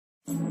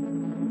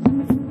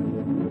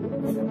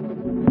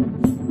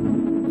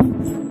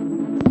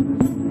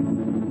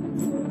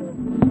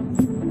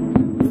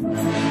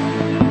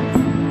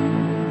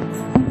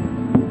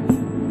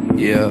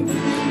Yeah.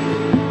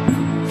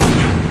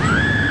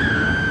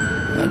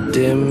 I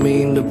didn't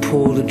mean to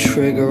pull the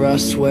trigger, I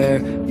swear,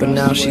 but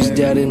now she's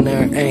dead and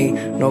there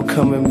ain't no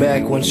coming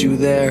back once you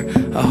there.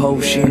 I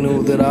hope she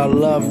knew that I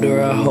loved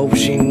her, I hope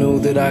she knew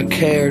that I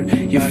cared.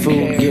 Your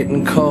food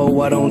getting cold,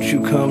 why don't you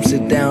come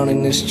sit down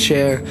in this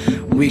chair?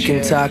 We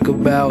can talk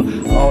about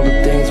all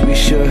the things we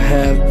should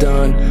have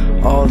done,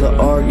 all the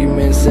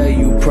arguments that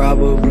you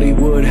probably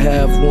would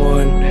have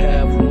won.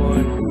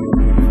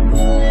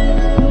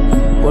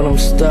 But I'm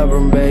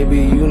stubborn, baby,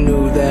 you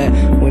knew that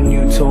when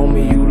you told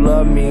me you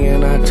loved me,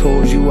 and I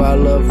told you I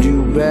loved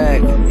you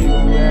back.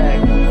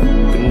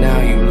 But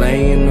now you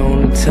laying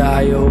on the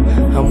tile,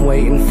 I'm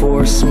waiting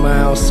for a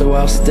smile, so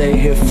I'll stay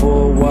here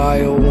for a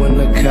while. When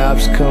the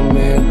cops come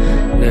in,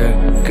 they're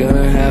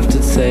gonna have to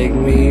take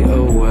me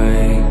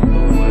away,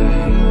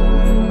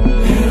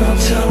 and I'll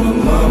tell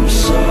them I'm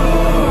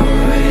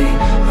sorry,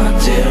 I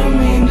didn't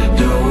mean to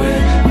do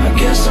it. I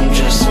guess I'm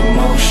just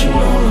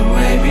emotional or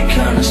maybe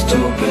kinda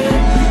stupid.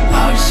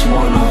 I just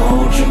wanna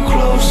hold you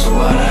close, so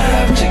why'd I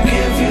have to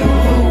give you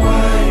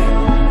away?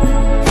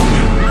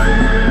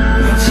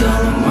 I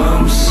tell them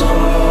I'm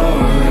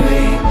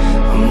sorry,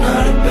 I'm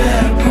not a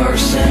bad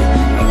person,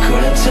 I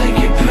couldn't take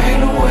your pain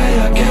away,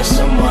 I guess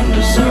I'm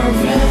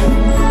undeserving.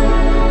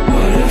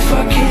 But if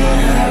I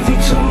can't have you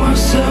to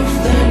myself,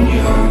 then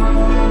you're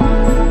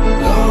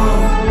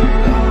gone.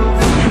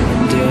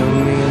 I didn't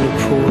mean to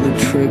pull the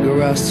trigger,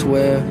 I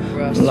swear.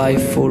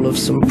 Life full of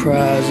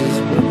surprises,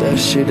 but that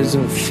shit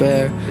isn't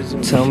fair.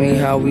 Tell me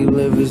how we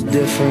live is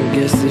different,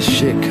 guess this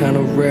shit kinda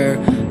rare.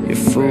 Your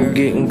food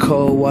getting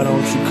cold, why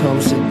don't you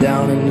come sit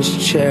down in this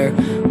chair?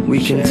 We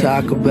can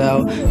talk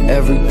about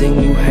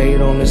everything you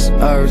hate on this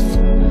earth,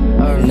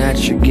 and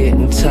that you're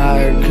getting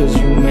tired cause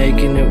you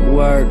making it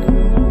work.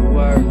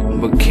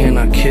 But can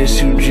I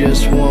kiss you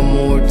just one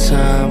more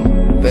time?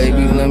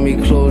 Baby, let me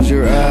close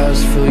your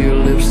eyes, feel your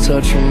lips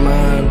touching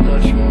mine.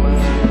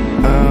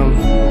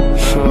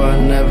 Sure, I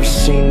never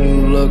seen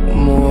you look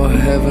more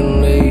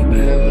heavenly.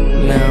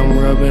 Now I'm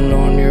rubbing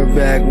on your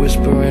back,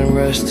 whispering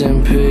rest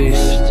in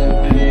peace.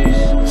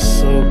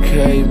 It's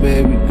okay,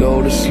 baby,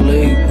 go to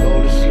sleep.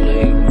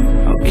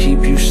 I'll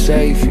keep you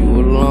safe,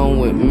 you alone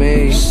with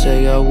me.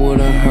 Say I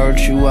wouldn't hurt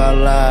you, I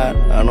lied.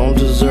 I don't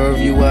deserve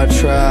you, I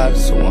tried,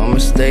 so I'ma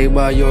stay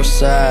by your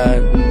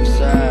side.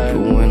 But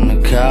when the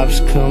cops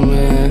come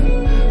in,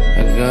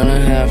 they're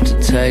gonna have to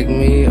take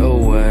me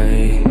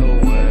away.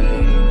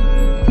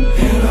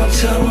 I'll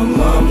tell them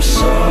I'm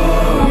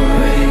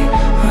sorry,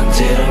 I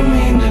didn't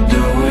mean to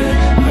do it.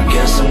 I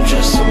guess I'm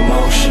just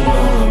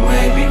emotional or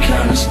maybe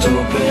kinda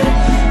stupid.